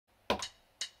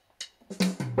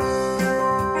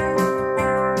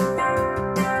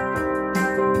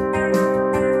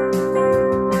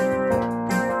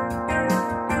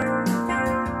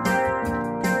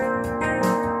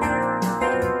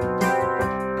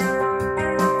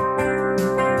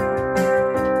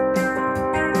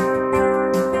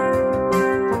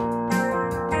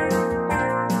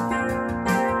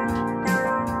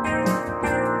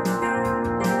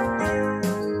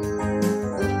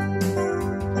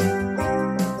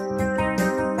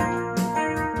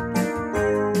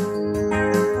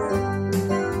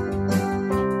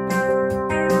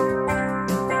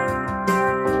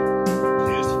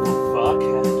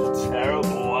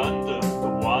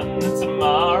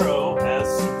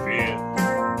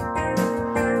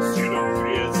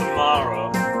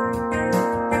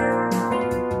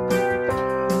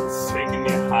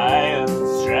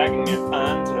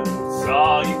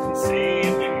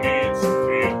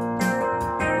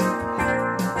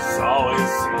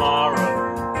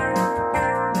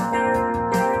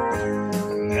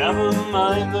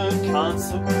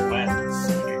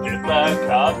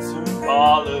up to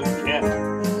fall again.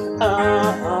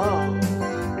 Oh,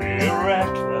 you're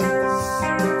reckless.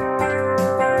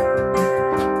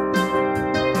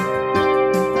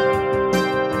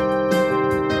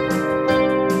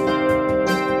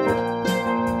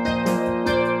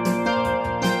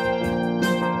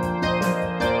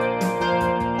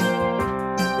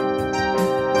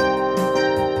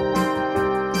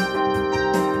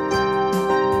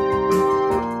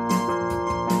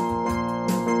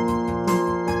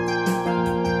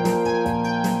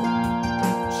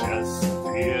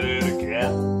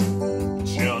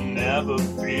 Never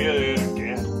feel it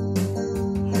again.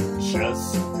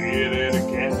 Just feel it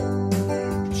again.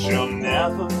 But you'll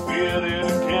never feel it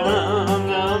again.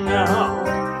 No, no.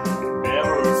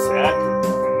 Every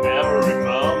second, every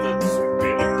moment, we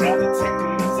feel like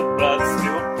gravitating as the blood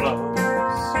still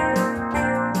flows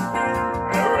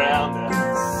around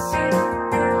us.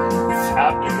 It's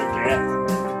happening again.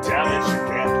 Damage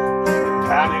again.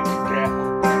 Panic again.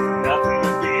 Nothing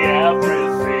but the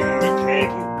everything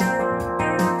became.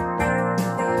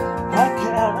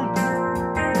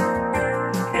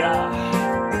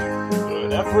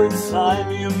 Every time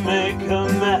you make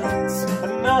amends,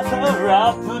 another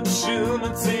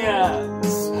opportunity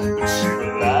ends. But you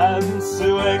learn to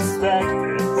expect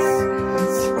this.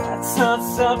 So that's not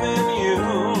stopping you.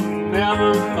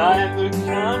 Never mind the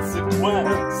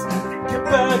consequence. You get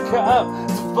back up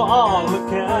to fall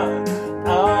again.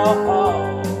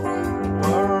 Oh,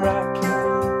 we're reckless.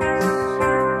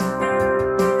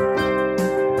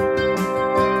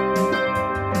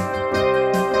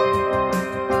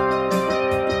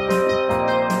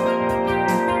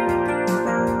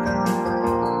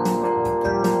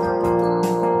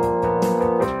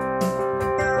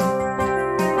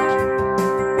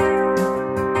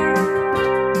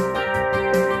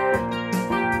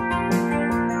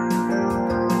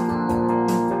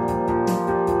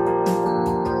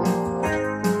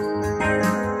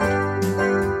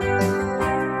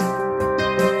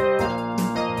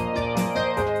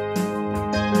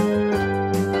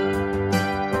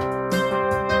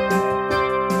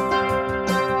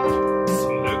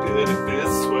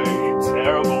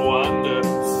 Terrible wonder,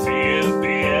 see at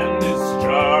the end is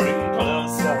drawing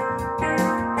closer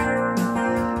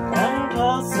and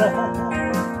closer.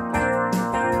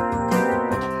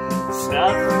 It's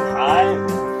nothing high,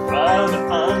 further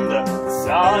under. It's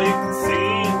all you can see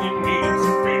and you need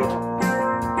to feel.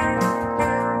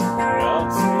 No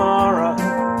tomorrow.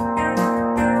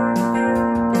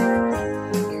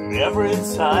 And every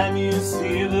time you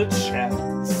see the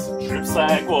chance, it drips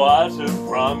like water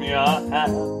from your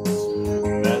hands.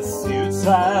 That's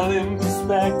futile in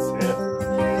perspective.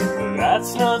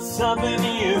 That's not something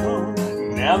you.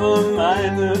 Never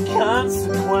mind the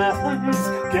consequence.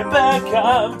 Get back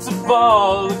up to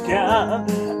fall again.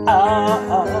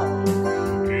 Oh,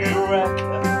 you reckon